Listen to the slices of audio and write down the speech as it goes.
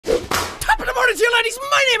buddies,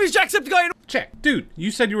 my name is Jacksepticeye. Check. Dude,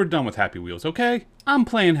 you said you were done with Happy Wheels, okay? I'm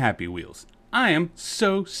playing Happy Wheels. I am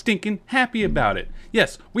so stinking happy about it.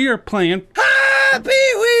 Yes, we are playing Happy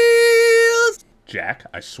Wheels! Jack,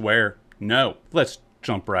 I swear, no. Let's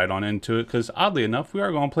jump right on into it, because oddly enough, we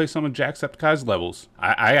are going to play some of Jacksepticeye's levels.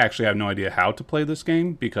 I actually have no idea how to play this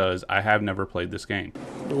game, because I have never played this game.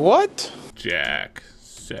 What?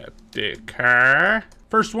 Jacksepticeye.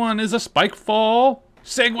 First one is a spike fall.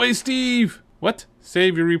 Segway Steve. What?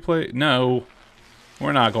 Save your replay? No.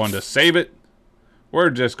 We're not going to save it.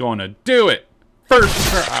 We're just going to do it. First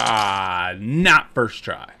try. Not first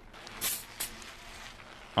try.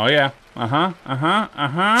 Oh yeah.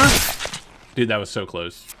 Dude, that was so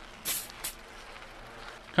close.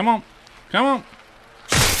 Come on. Come on.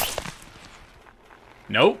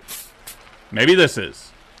 Nope. Maybe this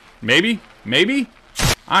is. Maybe. Maybe.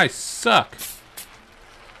 I suck.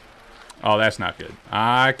 Oh, that's not good.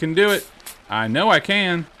 I can do it. I know I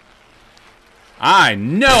can. I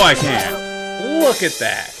know I can. Look at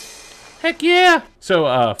that. Heck yeah.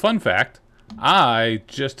 So, fun fact. I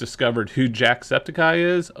just discovered who Jacksepticeye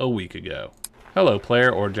is a week ago. Hello,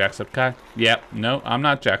 player or Jacksepticeye. Yep, no, I'm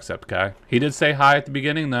not Jacksepticeye. He did say hi at the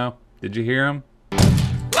beginning, though. Did you hear him?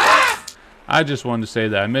 I just wanted to say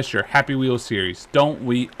that I miss your Happy Wheels series. Don't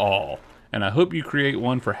we all? And I hope you create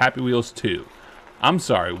one for Happy Wheels too. I'm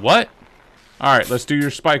sorry, what? Alright, let's do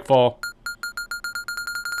your spike fall.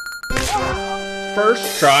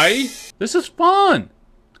 First try. This is fun.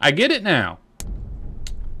 I get it now.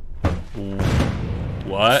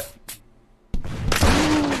 What?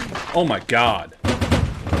 Oh my god.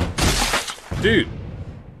 Dude.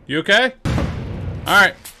 You okay?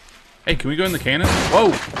 Alright. Hey, can we go in the cannon?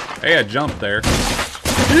 Whoa. Hey, I jumped there.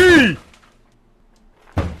 Eee!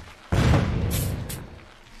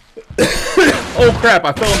 Oh crap,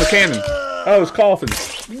 I fell in the cannon. I was coughing.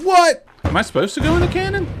 What? Am I supposed to go in the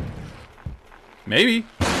cannon? Maybe.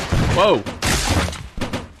 Whoa.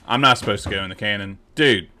 I'm not supposed to go in the cannon.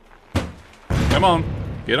 Dude. Come on.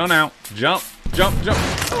 Get on out. Jump. Jump. Jump.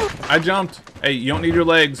 I jumped. Hey, you don't need your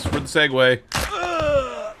legs for the Segway.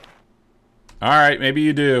 Alright, maybe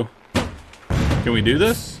you do. Can we do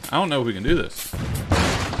this? I don't know if we can do this.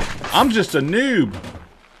 I'm just a noob.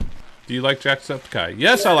 Do you like Jacksepticeye?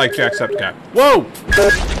 Yes, I like Jacksepticeye. Whoa!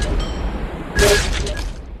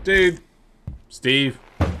 Dude. Steve.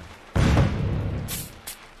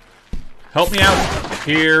 Help me out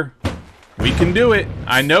here. We can do it.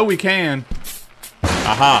 I know we can.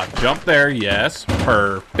 Aha, jump there. Yes,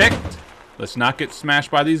 perfect. Let's not get smashed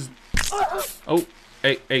by these. Oh,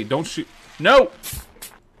 hey, don't shoot. No!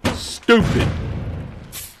 Stupid.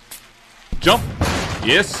 Jump.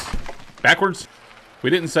 Yes. Backwards. We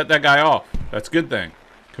didn't set that guy off. That's a good thing.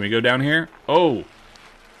 Can we go down here? Oh.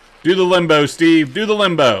 Do the limbo, Steve. Do the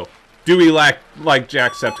limbo. Do we like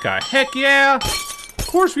Jacksepticeye? Heck yeah. Of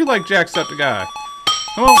course we like Jacksepticeye.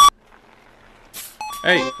 Come on.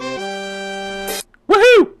 Hey.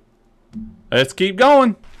 Woohoo! Let's keep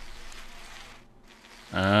going.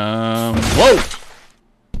 Whoa.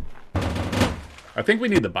 I think we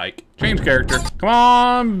need the bike. Change character. Come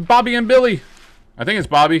on, Bobby and Billy. I think it's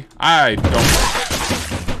Bobby. I don't.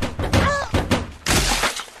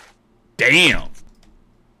 Damn.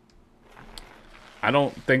 I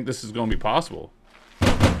don't think this is going to be possible.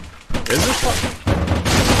 Is this possible?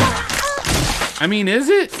 I mean, is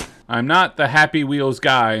it? I'm not the Happy Wheels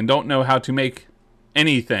guy and don't know how to make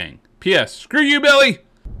anything. P.S. Screw you, Billy.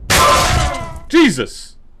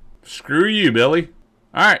 Jesus. Screw you, Billy.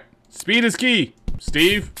 Alright. Speed is key.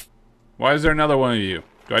 Steve, why is there another one of you?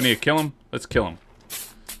 Do I need to kill him? Let's kill him.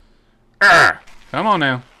 Arrgh. Come on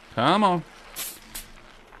now. Come on.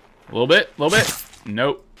 A little bit.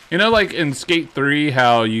 Nope. You know, like in Skate 3,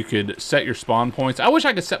 how you could set your spawn points? I wish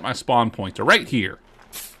I could set my spawn points right here.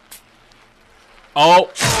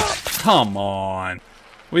 Oh, come on.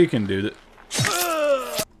 We can do that.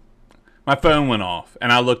 My phone went off,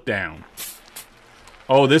 and I looked down.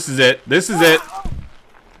 Oh, this is it. This is it.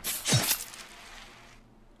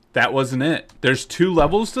 That wasn't it. There's 2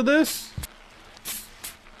 levels to this?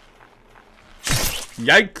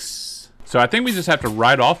 Yikes. So I think we just have to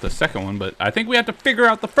write off the second one, but I think we have to figure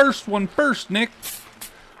out the first one first, Nick.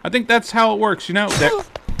 I think that's how it works, you know?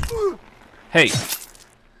 Hey.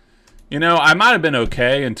 You know, I might have been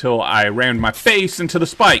okay until I rammed my face into the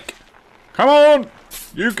spike. Come on!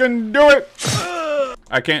 You can do it!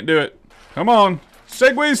 I can't do it. Come on.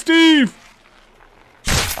 Segway Steve!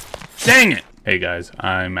 Dang it! Hey guys,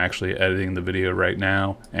 I'm actually editing the video right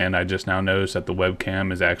now, and I just now noticed that the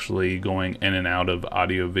webcam is actually going in and out of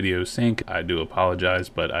audio-video sync. I do apologize,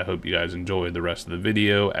 but I hope you guys enjoy the rest of the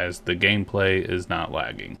video as the gameplay is not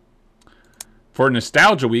lagging. For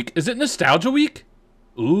Nostalgia Week. Is it Nostalgia Week?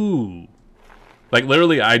 Ooh. Like,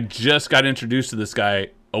 literally, I just got introduced to this guy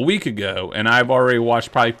a week ago, and I've already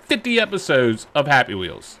watched probably 50 episodes of Happy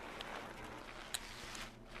Wheels.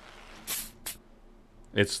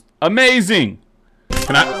 It's amazing.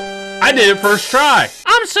 I did it first try.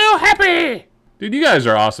 I'm so happy. Dude, you guys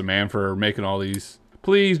are awesome, man, for making all these.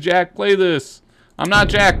 Please, Jack, play this. I'm not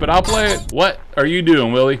Jack, but I'll play it. What are you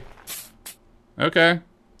doing, Willie? Okay.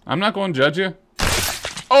 I'm not going to judge you.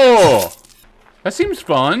 Oh, that seems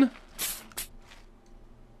fun.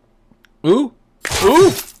 Ooh.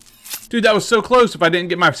 Ooh. Dude, that was so close if I didn't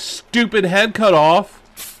get my stupid head cut off.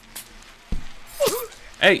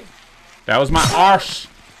 Hey, that was my arse.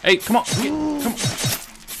 Hey, come on. Come on.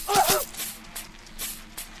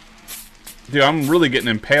 Dude, I'm really getting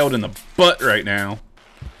impaled in the butt right now.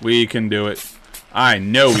 We can do it. I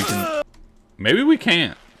know we can. Maybe we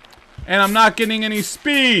can't. And I'm not getting any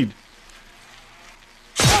speed.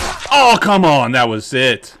 Oh, come on. That was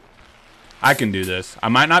it. I can do this. I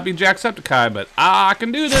might not be Jacksepticeye, but I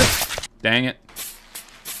can do this. Dang it.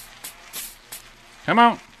 Come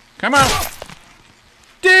on. Come on.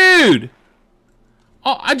 Dude.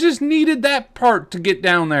 Oh, I just needed that part to get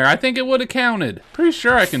down there. I think it would have counted. Pretty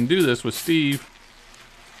sure I can do this with Steve.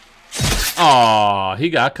 Aw, he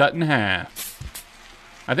got cut in half.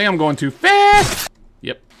 I think I'm going too fast.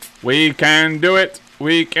 Yep. We can do it.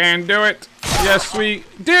 We can do it. Yes, we...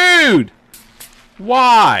 Dude!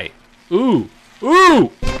 Why? Ooh.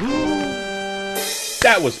 Ooh!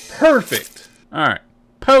 That was perfect. All right.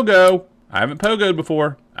 Pogo. I haven't pogoed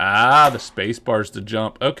before. Ah, the space bar's the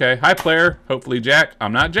jump. Okay. Hi, player. Hopefully, Jack.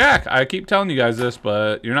 I'm not Jack. I keep telling you guys this,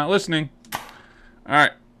 but you're not listening. All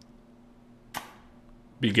right.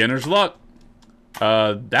 Beginner's luck.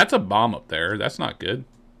 That's a bomb up there. That's not good.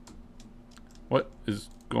 What is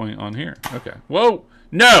going on here? Okay. Whoa.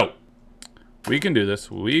 No. We can do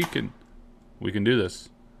this. We can do this.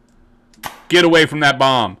 Get away from that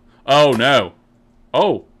bomb. Oh, no.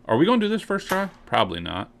 Oh, are we going to do this first try? Probably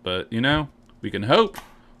not, but, you know, we can hope.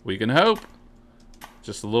 We can hope.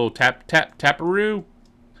 Just a little tap, tap, taparoo.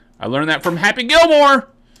 I learned that from Happy Gilmore.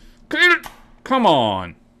 Come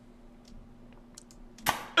on.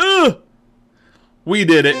 Ugh. We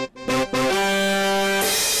did it.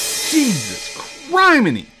 Jesus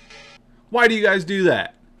criminy. Why do you guys do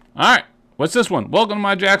that? All right. What's this one? Welcome to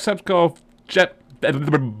my Jacksepticeye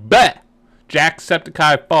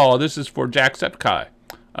fall. This is for Jacksepticeye.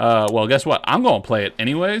 Well, guess what? I'm going to play it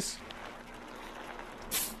anyways.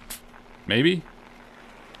 Maybe?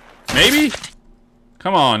 Maybe?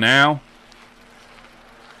 Come on now.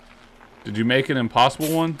 Did you make an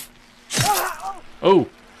impossible one? Oh.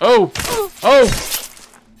 Oh. Oh.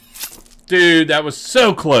 Dude, that was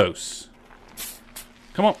so close.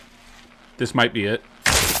 Come on. This might be it.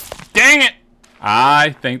 Dang it!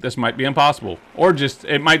 I think this might be impossible. Or just,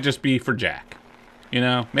 it might just be for Jack. You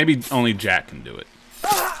know, maybe only Jack can do it.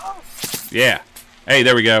 Yeah. Hey,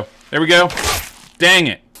 there we go. There we go. Dang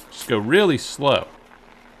it. Just go really slow.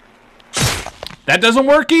 That doesn't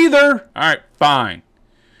work either. All right, fine.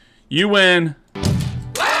 You win.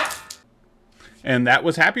 And that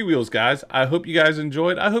was Happy Wheels, guys. I hope you guys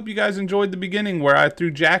enjoyed. I hope you guys enjoyed the beginning where I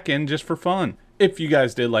threw Jack in just for fun. If you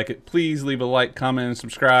guys did like it, please leave a like, comment, and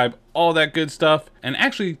subscribe. All that good stuff. And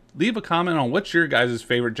actually, leave a comment on what your guys'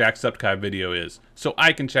 favorite Jacksepticeye video is so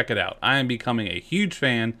I can check it out. I am becoming a huge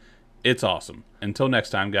fan. It's awesome. Until next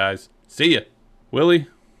time, guys. See ya. Willie,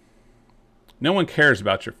 no one cares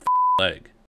about your leg.